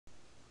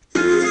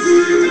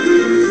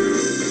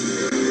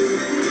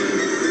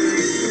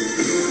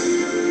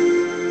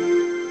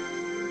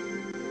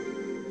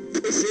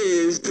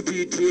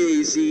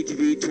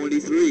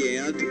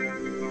CTV23 and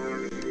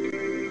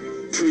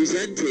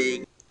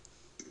presenting.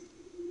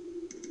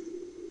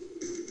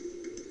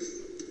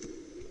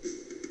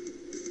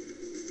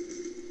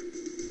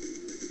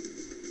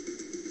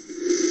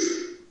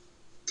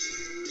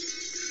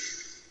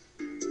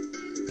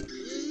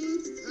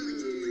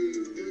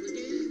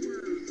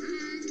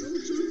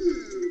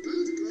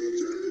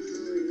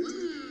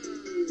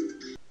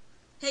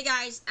 Hey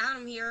guys,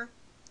 Adam here,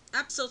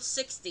 episode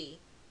 60,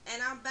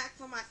 and I'm back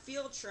from my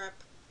field trip.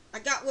 I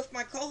got with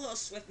my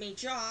co-host with me,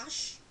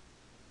 Josh.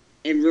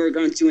 And we're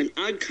going to do an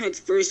uncut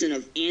version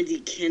of Andy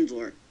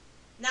Kindler.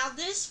 Now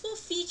this will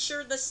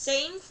feature the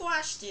same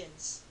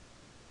questions,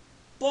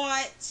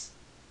 but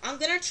I'm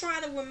going to try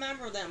to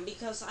remember them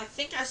because I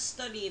think I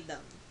studied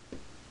them.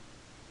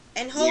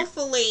 And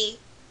hopefully,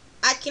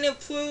 I can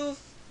improve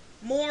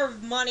more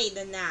money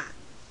than that.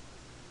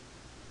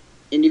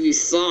 And if you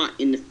saw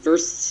in the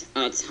first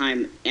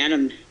time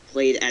Adam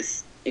played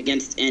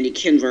against Andy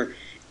Kindler,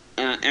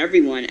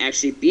 everyone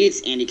actually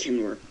beats Andy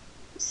Kindler.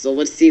 So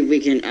let's see if we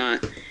can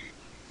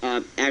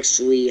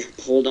actually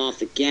pull it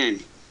off again.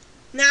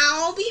 Now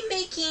I'll be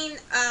making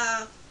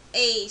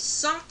a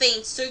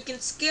something so you can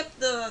skip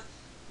the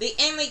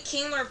Andy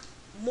Kindler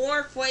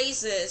more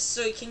phrases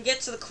so you can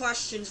get to the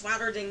questions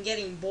rather than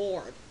getting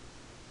bored.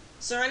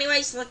 So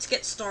anyways, let's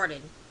get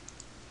started.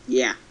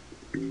 Yeah.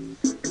 And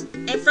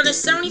for the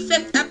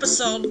 75th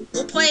episode,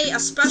 we'll play a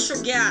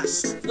special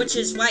guest, which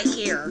is right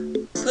here,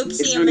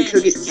 Poopsie and Mayonnaise.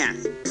 Cookie's cat.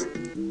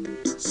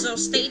 So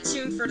stay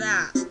tuned for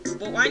that.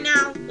 But right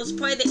now, let's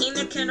play the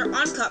Andy Kindler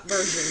uncut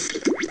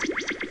version.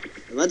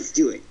 Let's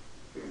do it.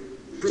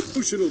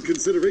 Promotional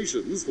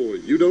considerations for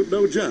You Don't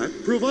Know Jack,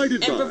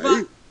 provided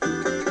by...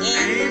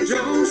 And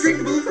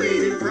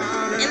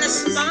the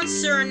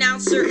sponsor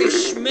announcer is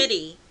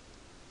Schmitty.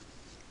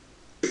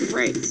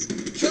 Right.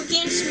 Cookie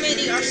and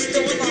Schmitty are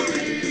still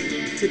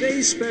alive.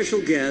 Today's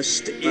special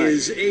guest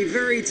is a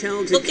very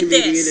talented Look at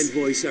comedian this. and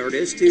voice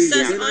artist who's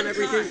says been on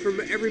uncut. everything from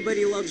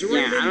Everybody Loves Yeah,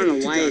 Raymond I don't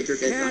know why to it Dr.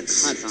 says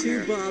Katz uncut on to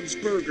there. Bob's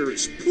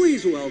Burgers.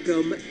 Please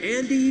welcome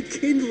Andy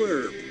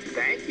Kindler.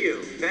 Thank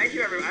you. Thank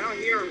you, everyone. I don't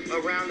hear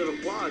a round of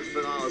applause,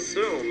 but I'll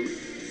assume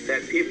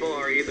that people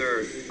are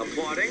either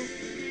applauding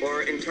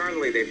or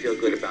internally they feel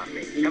good about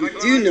me. You Have I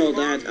gone do on know too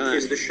long? that,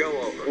 Is the show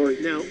over? Or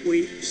Now,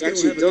 we still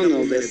actually have a don't couple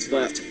know minutes this,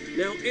 but left.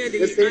 Now, Andy,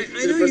 listen I to know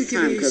the you first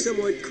can time, be 'cause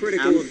somewhat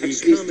critical I'm of the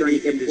actually starting comedy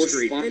to get more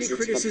industry. Any sponsors by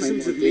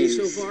criticisms playing of more me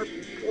so games. far?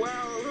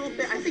 Well, a little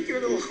bit. I think you're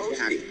a little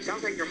hosty.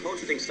 Sounds like you're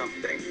hosting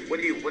something. What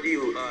do you,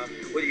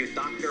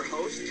 Dr.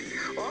 Host?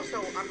 Also,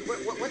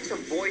 what's a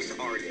voice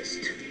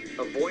artist?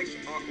 A voice,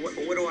 what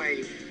do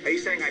I, are you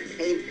saying I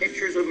paint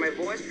pictures with my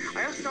voice?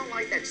 I also don't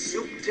like that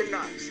soup to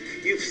nuts.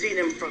 You've seen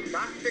him from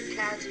Dr.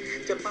 Katz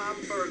to Bob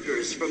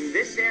Burgers, from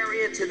this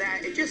area to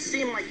that. It just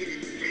seemed like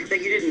that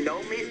you didn't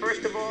know me,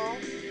 first of all.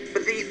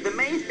 But the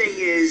main thing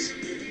is,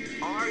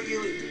 are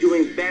you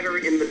doing better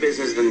in the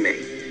business than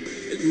me?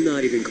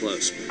 Not even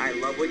close. I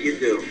love what you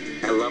do.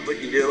 I love what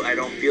you do. I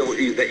don't feel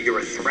that you're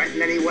a threat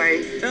in any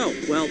way. Oh,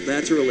 well,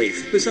 that's a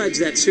relief. Besides,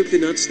 that soup to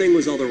nuts thing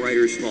was all the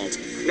writer's fault.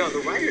 No, the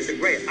writers are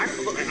great. I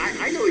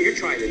know what you're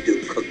trying to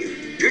do,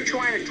 Cookie. You're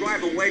trying to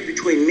drive a wedge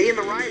between me and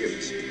the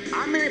writers.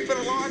 I'm in it for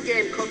the long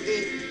game,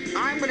 Cookie.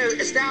 I'm going to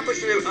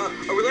establish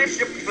a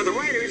relationship for the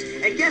writers,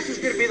 and guess who's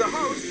going to be the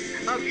host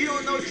of You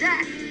Don't Know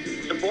Jack?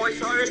 The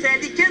voice artist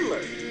Andy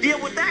Kindler.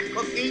 Deal with that,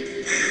 Cookie.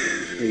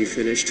 Are you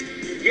finished?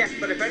 Yes,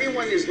 but if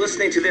anyone is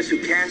listening to this who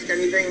cast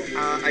anything,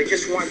 I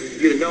just want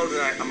you to know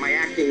that my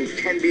acting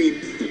can be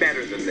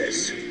better than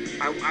this.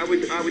 I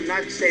would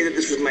not say that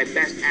this was my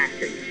best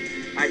acting.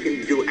 I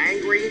can do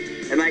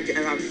angry, and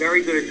I'm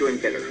very good at doing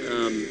bitter.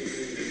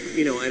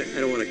 You know, I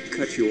don't want to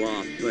cut you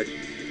off, but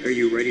are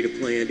you ready to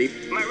play Andy?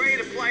 Am I ready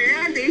to play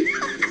Andy?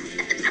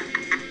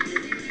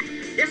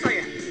 Yes, I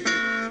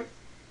am.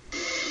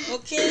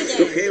 Okay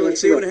then. Okay, let's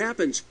see what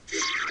happens.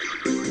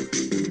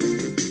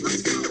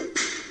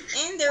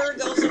 And there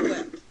goes a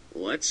whip.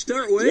 Let's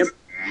start with...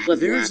 Yep.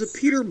 There's a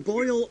Peter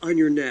Boyle on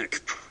your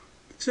neck.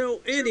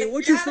 So, Andy,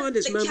 what's your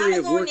fondest memory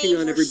of working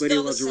on Everybody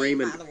Loves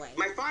Raymond?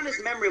 My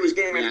fondest memory was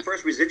getting my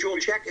first residual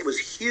check. It was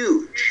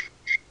huge.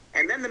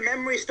 And then the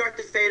memories start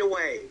to fade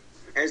away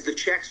as the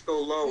checks go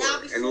lower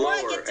and lower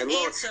and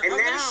lower. And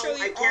now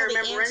I can't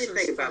remember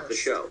anything about the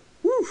show.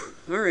 Whew.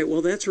 All right,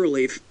 well, that's a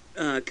relief,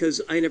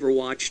 because I never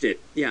watched it.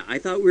 Yeah, I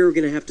thought we were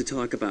going to have to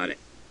talk about it.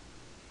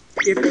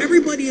 If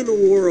everybody in the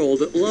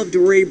world loved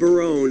Ray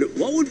Barone,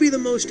 what would be the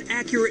most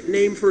accurate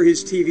name for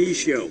his TV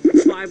show?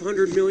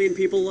 500 million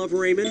people love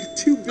Raymond,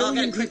 2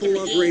 billion people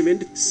love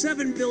Raymond,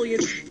 7 billion...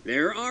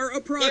 There are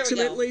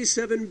approximately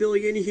 7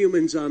 billion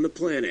humans on the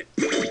planet.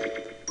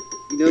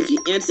 You know, if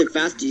you answer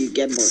faster, you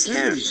get more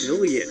 7 cash.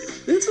 billion.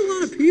 That's a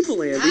lot of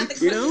people, Andy,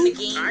 you know?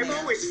 I've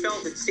always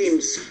felt it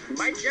seems,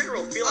 my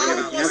general feeling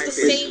about was life the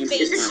same thing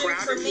is too it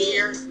for crowded me.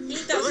 here? He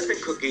But listen,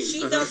 doesn't. Cookie,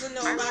 She doesn't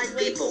know I about like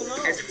Ray people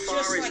Barone, as far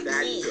just as like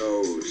that me.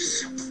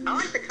 goes. I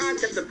like the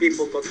concept of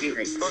people cooking,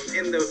 but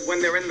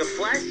when they're in the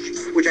flesh,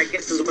 which I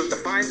guess is what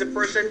defines a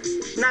person,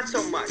 not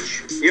so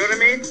much. You know what I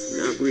mean?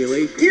 Not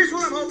really. Here's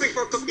what I'm hoping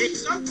for, Cookie.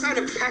 Some kind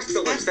of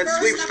pestilence that At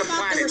sweeps first, I the thought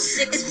planet. there were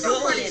 6 It's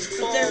billion, nobody's but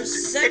fault.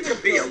 there's It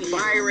could be a 7 billion.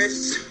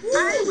 virus.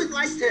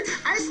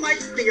 I'd like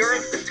the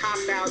Earth to top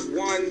out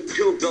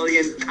 1-2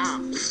 billion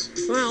tops.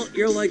 Well,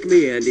 you're like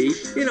me, Andy.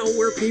 You know,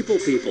 we're people.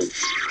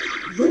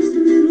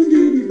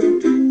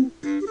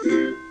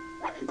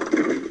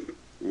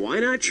 Why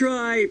not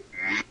try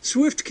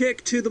swift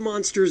kick to the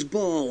monster's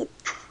ball?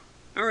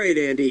 All right,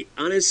 Andy,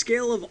 on a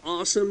scale of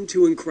awesome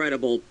to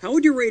incredible, how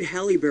would you rate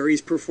Halle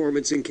Berry's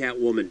performance in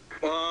Catwoman?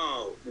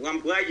 Oh, well, I'm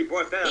glad you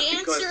brought that The up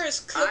because answer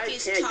is I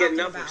Cookie's can't get talking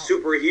enough about. of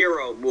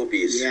superhero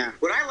movies. Yeah.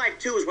 What I like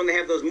too is when they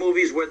have those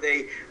movies where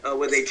they It's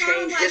kinda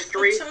change like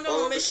history. Eternal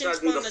All of a Missions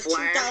sudden, from the the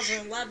Flash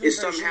 2011 is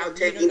version somehow of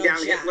taking You Don't down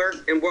Know Jack. Hitler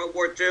in World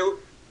War II.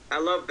 I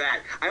love that.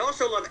 I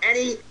also love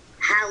any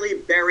Halle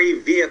Berry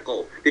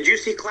vehicle. Did you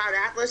see Cloud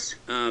Atlas?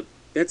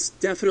 That's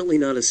definitely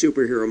not a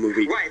superhero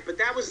movie. Right, but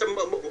that was the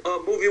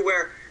movie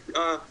where.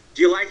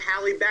 Do you like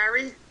Halle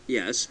Berry?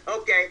 Yes.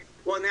 Okay.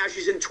 Well, now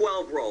she's in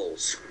 12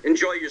 roles.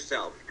 Enjoy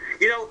yourself.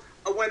 You know,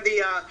 when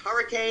the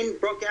hurricane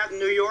broke out in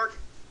New York,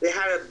 they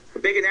had a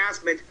big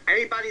announcement.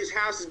 Anybody whose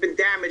house has been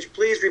damaged,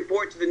 please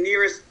report to the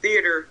nearest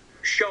theater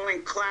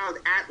showing Cloud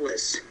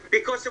Atlas,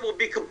 because it will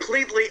be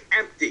completely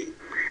empty.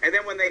 And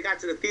then when they got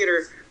to the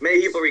theater,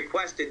 many people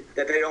requested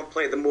that they don't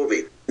play the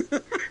movie.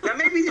 Now,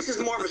 maybe this is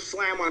more of a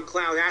slam on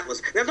Cloud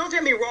Atlas. Now, don't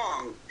get me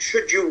wrong.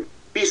 Should you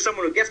be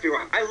someone who gets me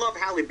wrong, I love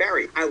Halle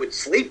Berry. I would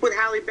sleep with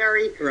Halle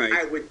Berry. Right.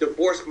 I would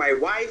divorce my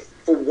wife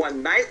for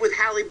one night with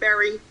Halle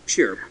Berry.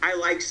 Sure. I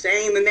like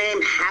saying the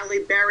name Halle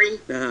Berry,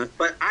 Uh-huh.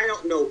 but I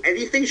don't know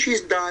anything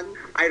she's done.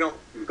 I don't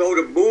go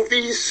to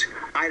movies.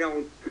 I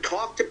don't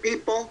talk to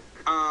people.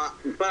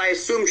 But I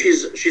assume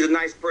she's a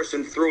nice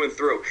person through and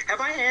through. Have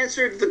I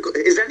answered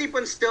is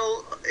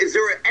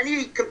there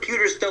any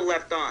computer still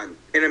left on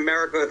in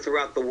America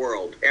throughout the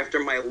world after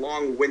my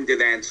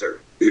long-winded answer?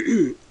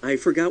 I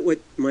forgot what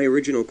my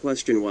original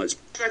question was.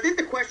 I think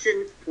the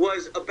question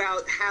was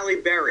about Halle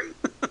Berry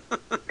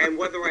and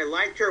whether I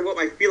liked her and what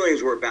my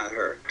feelings were about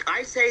her.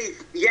 I say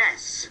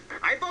yes.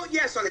 I vote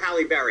yes on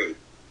Halle Berry,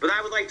 but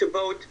I would like to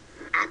vote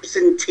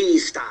absentee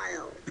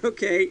style.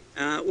 Okay,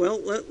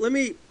 well, let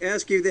me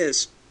ask you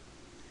this.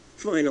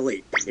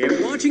 Finally,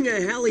 if watching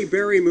a Halle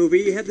Berry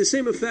movie had the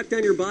same effect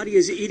on your body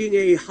as eating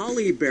a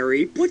holly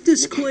berry, what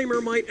disclaimer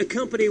might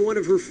accompany one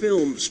of her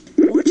films?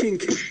 Watching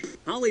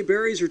holly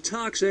berries are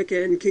toxic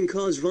and can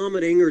cause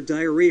vomiting or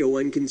diarrhea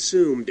when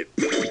consumed.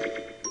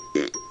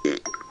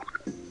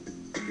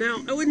 Now,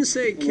 I wouldn't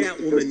say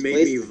Catwoman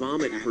made me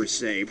vomit per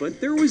se,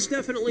 but there was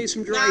definitely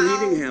some dry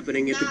heaving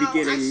happening at the I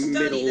beginning, studied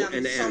middle, them,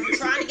 and so end. I'm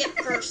trying to get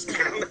first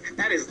now.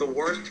 That is the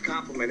worst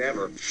compliment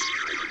ever.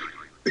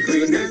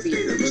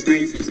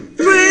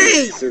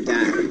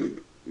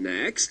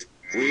 Next,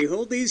 we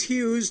hold these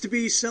hues to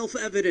be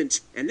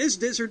self-evident, and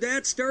this or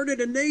that started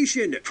a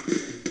nation.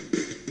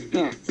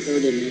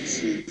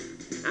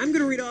 I'm going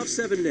to read off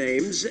 7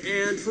 names,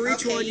 and for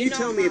each one, you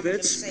tell me if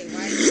it's say,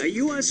 right? a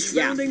U.S.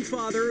 founding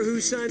father who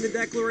signed the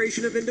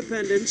Declaration of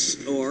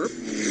Independence, or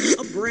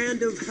a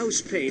brand of house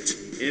paint.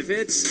 If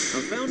it's a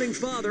founding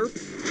father,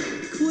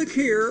 click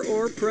here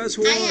or press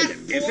 1. had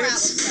 4 If out of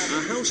it's 7.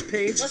 a house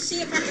paint, Let's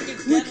see if I can do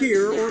click better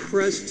here than or that.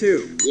 press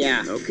 2.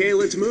 Yeah. Okay,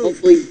 let's move.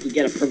 Hopefully you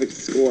get a perfect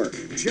score.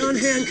 John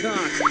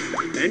Hancock,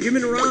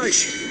 Benjamin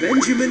Rush,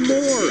 Benjamin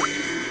Moore,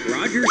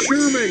 Roger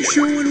Sherman,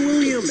 Sherwin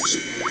Williams,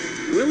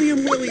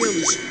 William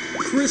Williams,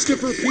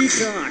 Christopher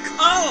Peacock.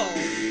 Oh!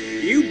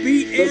 You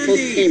beat Those both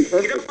Andy. came You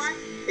know perfect. what?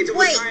 It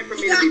was Wait, time for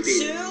he me to got be 2?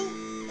 beat.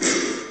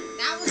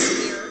 That was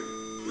weird.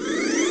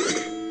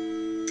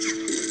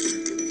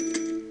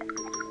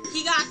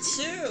 He got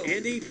 2.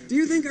 Andy, do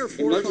you think our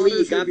luckily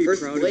you forefathers got would be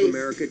first proud place. of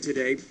America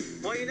today?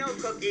 Well, you know,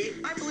 Cookie,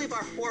 I believe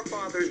our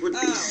forefathers would be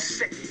Oh.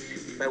 sick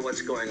by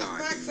what's going on.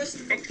 Breakfast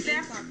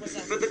Except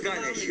for the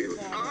gun issue.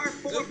 Our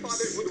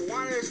forefathers would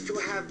want us to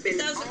have been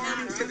Doesn't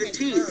armed matter, to I'm the in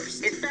teeth.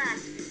 first. In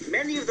fact,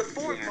 many of the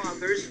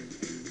forefathers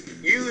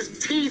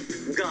used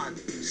teeth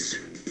guns.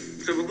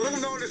 So a little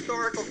known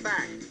historical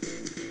fact.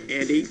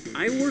 Andy,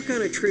 I work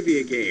on a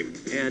trivia game,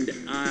 and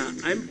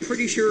I'm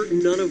pretty sure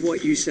none of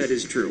what you said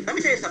is true. Let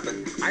me tell you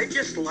something. I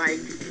just like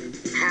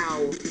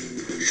how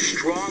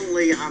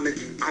strongly I'm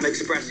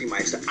expressing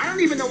myself. I don't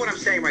even know what I'm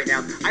saying right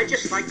now. I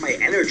just like my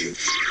energy.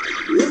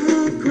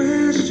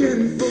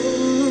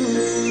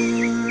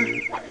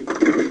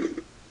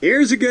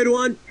 Here's a good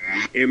one.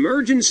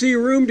 Emergency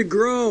room to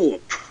grow.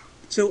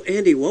 So,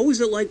 Andy, what was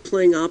it like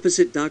playing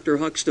opposite Dr.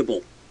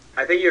 Huxtable?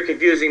 I think you're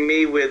confusing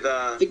me with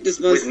I think this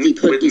must be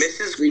Cookie's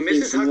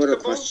sweeping some water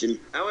Huxtable. question.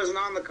 I wasn't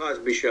on the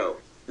Cosby Show.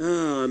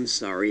 Oh, I'm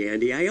sorry,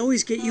 Andy. I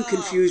always get you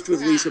confused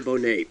with Lisa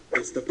Bonet.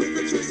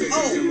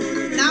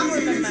 Oh, now I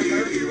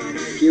remember.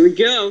 Here we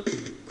go.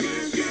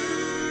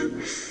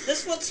 This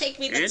This will take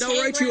me to And I'll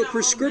write you a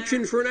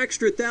prescription for an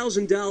extra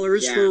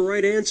 $1,000 Yeah. for a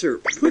right answer.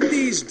 Put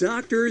these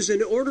doctors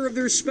in order of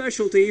their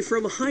specialty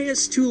from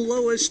highest to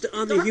lowest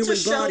on the Dr. human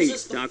Scholl's body.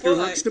 is the Dr. foot.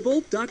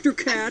 Huxtable, Dr.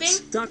 Katz,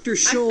 think- Dr. I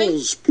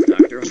Scholes.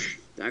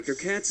 Dr.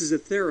 Katz is a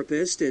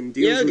therapist and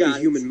deals Yeah, with got the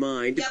it. human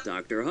mind. Yep.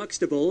 Dr.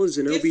 Huxtable is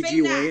an Give me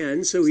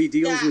OBGYN, so he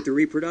deals that- with the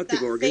reproductive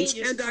that organs.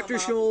 thing just And Dr.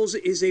 come up. Scholes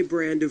is a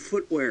brand of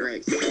footwear.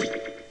 Right.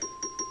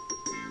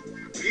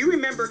 Do you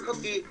remember,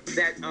 Cookie,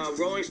 that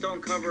Rolling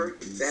Stone cover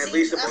that had See,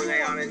 Lisa everyone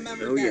Bonet on it?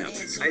 remembered Oh, that yeah.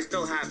 answer. I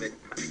still have it,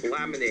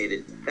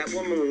 laminated. That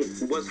woman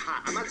was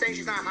hot. I'm not saying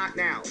she's not hot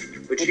now,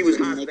 but she was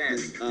hot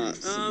then.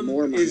 Some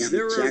more money Is on the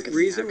there a jacket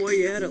reason back. why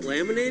you had it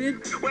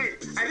laminated? Wait,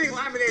 I think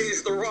laminated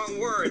is the wrong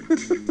word. But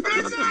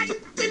it's not.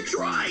 It's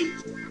right.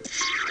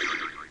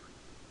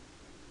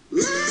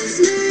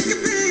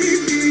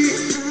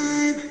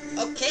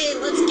 Okay,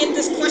 let's get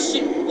this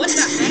question. What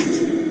the heck?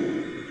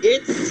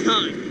 It's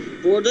time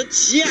for the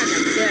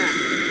jacket back.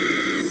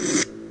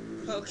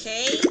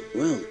 Okay.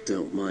 Well,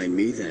 don't mind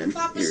me then.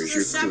 Thought this Here's was a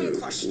your seven clue.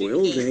 question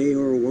Will game. they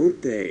or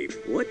won't they?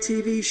 What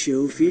TV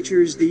show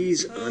features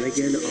these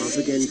on-again,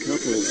 off-again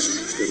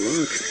couples? Good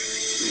luck.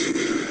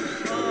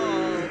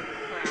 Oh,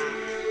 crap.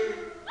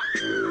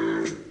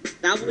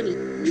 That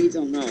one we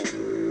don't know.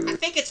 I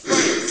think it's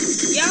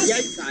Friends. Yep. Yeah,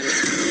 you got it.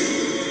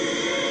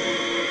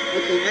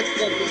 Okay,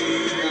 next up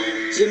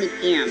is Jim and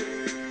Pam.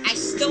 I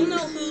still know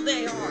who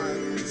they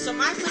are. So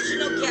my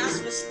original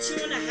guess was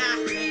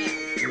 2.5 Men.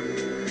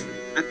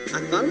 I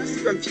thought it was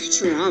from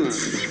Futurama. I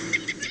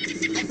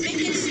think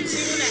it's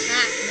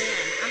 2.5 Men.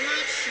 I'm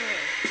not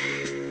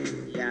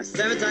sure. Yeah,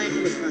 Seven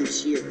Diamond was from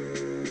Cheer.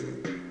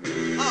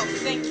 Oh,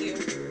 thank you.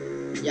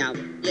 Yeah,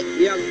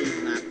 we are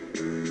looking at that.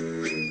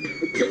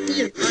 But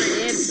Cookie is not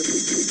an answer.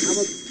 That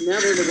was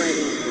never the right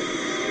answer.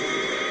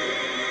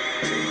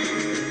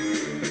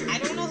 I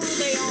don't know who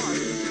they are.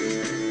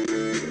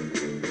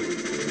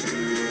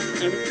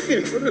 I've never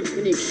even heard of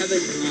Vinny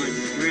Kevin on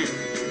Friends.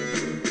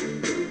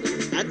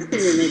 That doesn't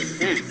even make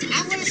sense.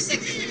 I would have said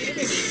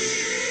Community.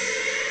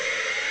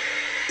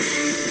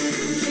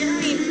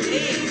 Carrie and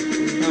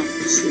Dave. Oh,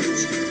 shoot.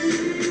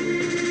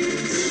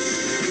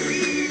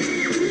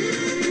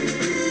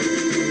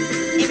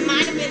 It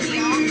might have been The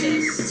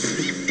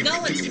Office.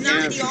 No, it's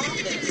not Yeah. The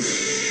Office.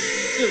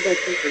 This is like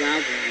for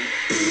that one.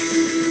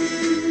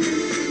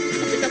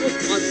 I think that was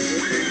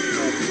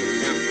on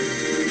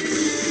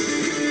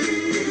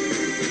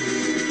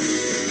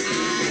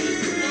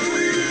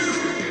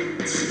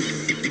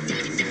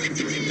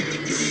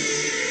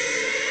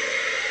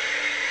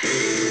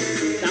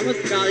That was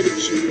gotta be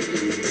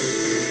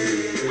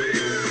cute.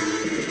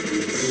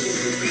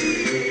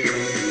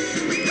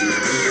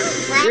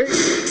 Right?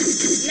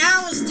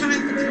 Now it's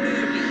time for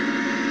Community.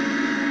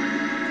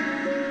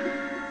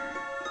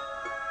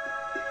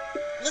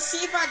 Let's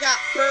see if I got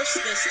first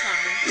this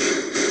time.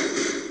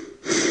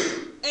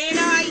 And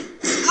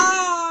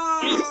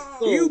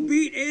You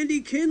beat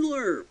Andy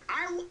Kindler.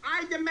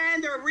 I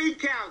demand a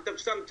recount of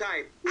some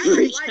type. I don't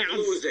like Recount.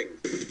 losing.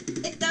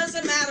 it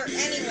doesn't matter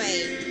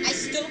anyway. I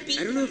still beat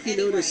I don't know if you him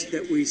anyway. noticed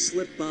that we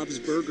slipped Bob's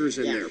Burgers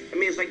in Yeah. there. I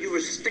mean, it's like you were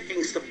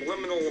sticking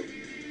subliminal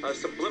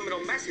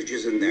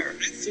messages in there,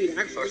 Sweet,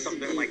 or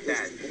something like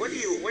that. What are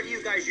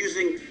you guys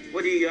using?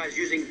 What are you guys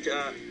using?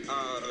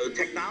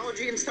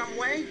 Technology in some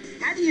way?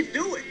 How do you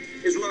do it?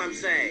 Is what I'm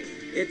saying.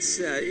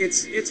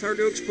 It's hard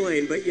to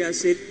explain, but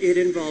yes, it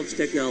involves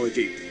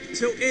technology.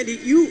 So Andy,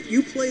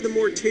 you play the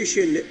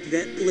mortician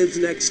that lives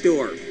next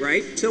door,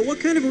 right? So what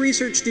kind of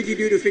research did you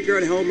do to figure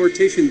out how a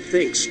mortician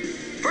thinks?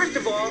 First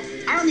of all,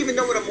 I don't even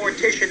know what a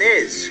mortician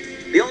is.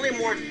 The only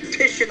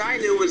mortician I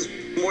knew was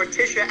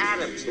Morticia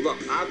Adams. Look,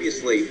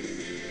 obviously,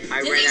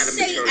 I Did ran he out of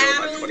say material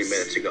about Adams? 20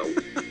 minutes ago.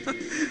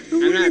 I'm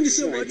not learning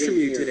so sure, I much didn't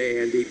from you hear. today,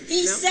 Andy.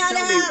 He now, said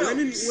tell me, when and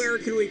Adams. where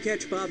can we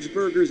catch Bob's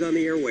Burgers on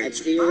the airwaves?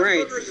 Actually, you're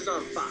right. Burgers is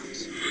on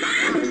Fox,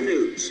 not Fox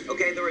News.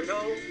 Okay, there are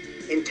no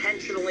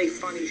intentionally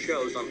funny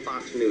shows on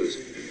Fox News.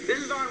 This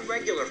is on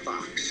regular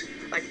Fox.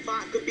 Like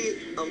Fox could be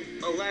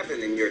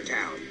 11 in your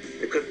town.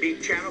 It could be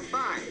Channel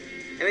 5,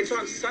 and it's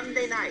on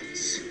Sunday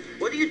nights.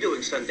 What are you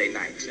doing Sunday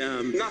nights?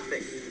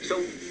 Nothing. So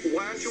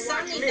why don't you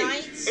watch Sunday me?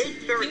 nights?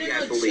 8:30, You know,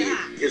 I believe,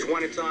 Jack. is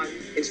when it's on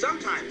in some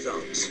time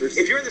zones. There's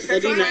If you're in the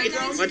central Friday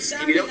time nights, zone,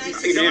 what's- you know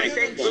what I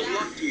think? Good Jack.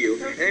 luck to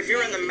you. And if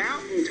you're in the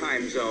mountain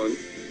time zone,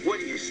 what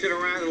do you sit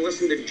around and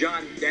listen to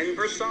John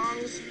Denver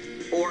songs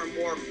or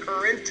more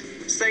current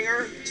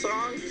singer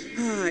songs?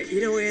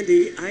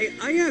 Andy,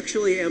 I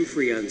actually am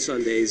free on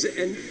Sundays,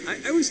 and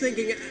I was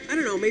thinking, I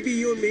don't know, maybe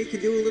you and me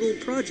could do a little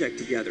project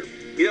together.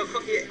 You know,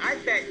 Cookie, I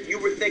bet you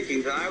were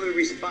thinking that I would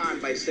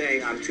respond by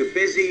saying, I'm too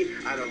busy,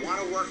 I don't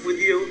want to work with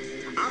you.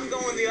 I'm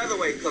going the other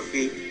way,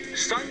 Cookie.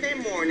 Sunday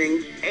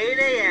morning, 8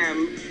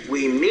 a.m.,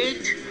 we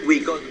meet, we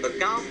go to the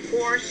golf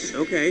course,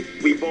 Okay.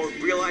 we both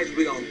realize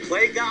we don't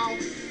play golf,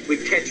 we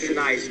catch a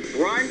nice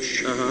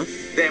brunch, Uh-huh.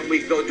 then we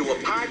go do a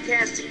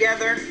podcast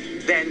together,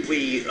 then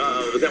we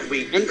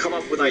And- come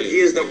up with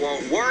ideas that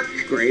won't work,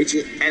 Great.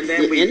 and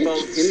then Did we Andy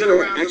both sit Kindler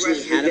around the actually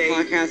rest of had the a day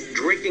podcast?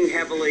 drinking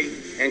heavily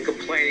and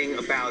complaining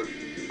about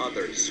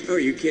others. Oh, are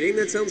you kidding?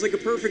 That sounds like a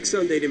perfect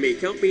Sunday to me.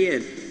 Count me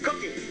in.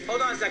 Cookie,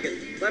 hold on a second.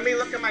 Let me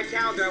look at my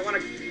calendar. I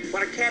want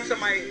to cancel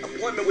my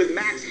appointment with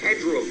Max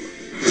Headroom.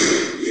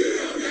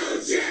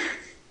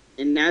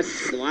 And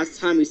that's the last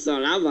time we saw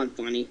that one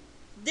funny.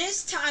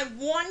 This time,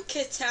 one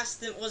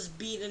contestant was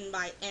beaten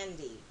by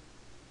Andy.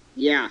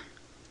 Yeah.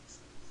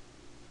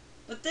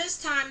 But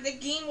this time, the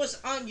game was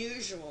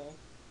unusual.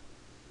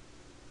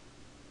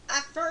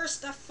 At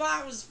first, I thought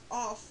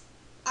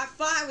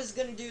I was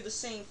gonna do the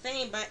same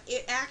thing, but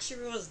it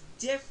actually was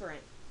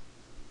different.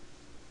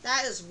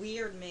 That is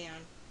weird,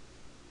 man.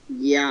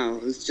 Yeah,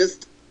 it was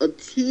just a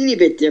teeny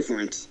bit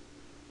different.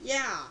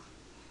 Yeah.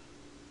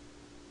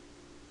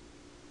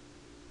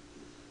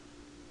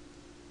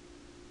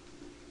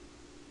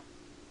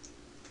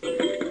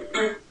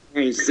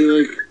 And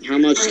see how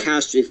much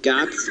cash we've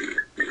got.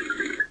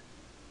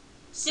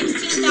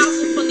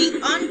 16,000 for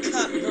the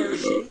uncut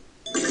version.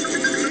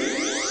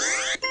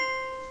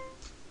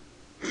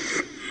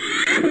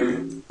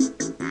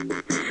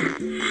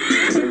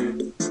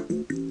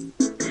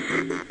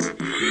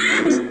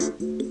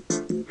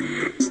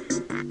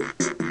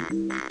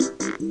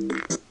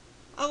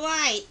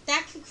 Alright,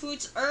 that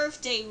concludes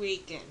Earth Day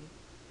weekend.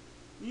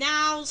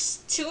 Now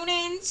tune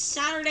in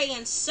Saturday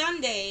and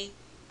Sunday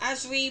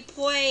as we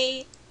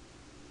play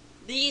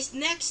these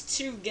next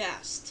two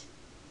guests.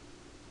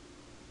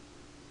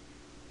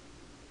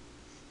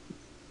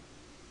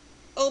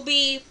 It'll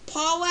be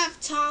Paul F.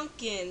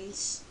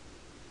 Tompkins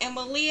and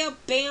Malia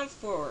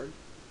Bamford.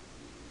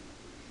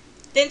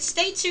 Then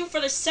stay tuned for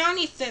the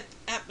 75th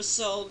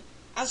episode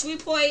as we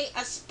play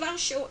a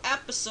special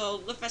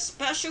episode with a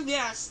special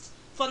guest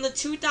from the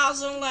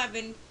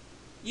 2011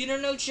 You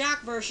Don't Know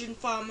Jack version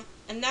from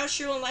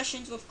Unnatural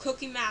Lessons with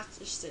Cookie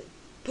Masterson,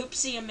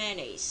 Poopsie and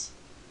Mayonnaise.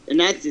 And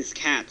that's his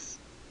cats.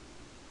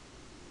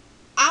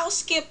 I'll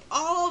skip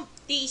all of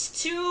these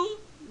two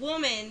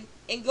women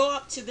and go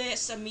up to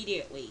this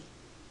immediately.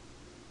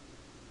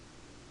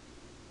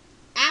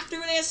 After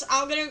this,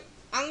 I'm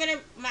gonna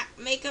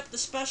make up the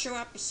special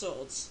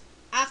episodes.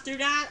 After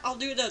that, I'll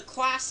do the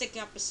classic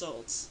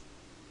episodes.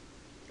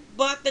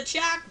 But the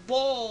Jack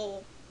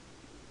Bowl,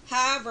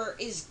 however,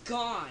 is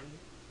gone.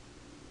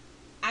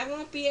 I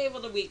won't be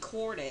able to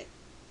record it.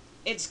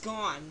 It's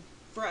gone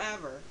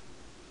forever.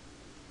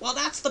 Well,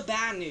 that's the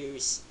bad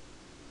news.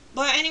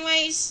 But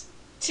anyways,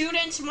 tune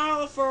in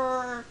tomorrow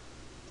for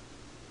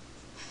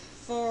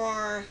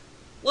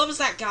what was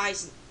that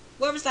guy's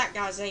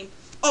name?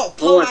 Oh,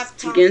 Paul F.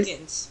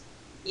 Tompkins.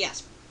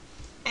 Yes.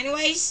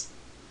 Anyways,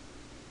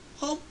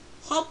 hope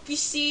you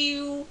see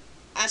you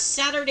a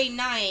Saturday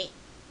night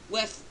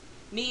with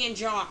me and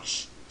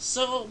Josh.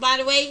 So, by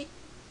the way,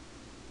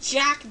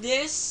 Jack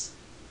this,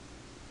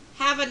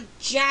 have a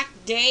Jack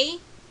Day,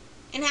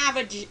 and have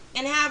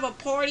a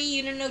party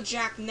You Don't Know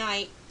Jack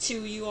night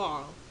to you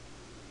all.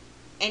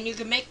 And you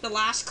can make the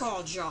last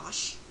call,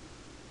 Josh.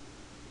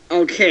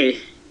 Okay.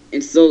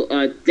 And so,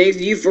 thank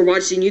you for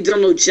watching You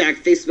Don't Know Jack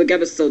Facebook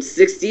episode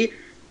 60.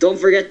 Don't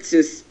forget to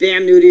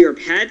spam new to your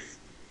pets.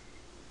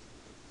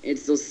 And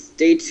so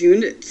stay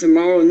tuned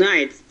tomorrow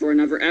night for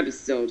another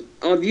episode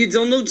of You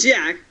Don't Know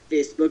Jack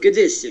Facebook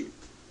edition.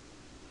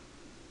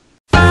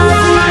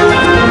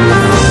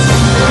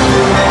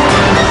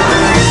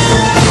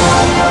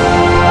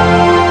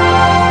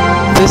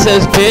 This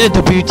has been a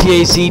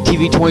WTAC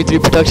TV 23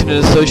 production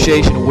in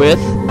association with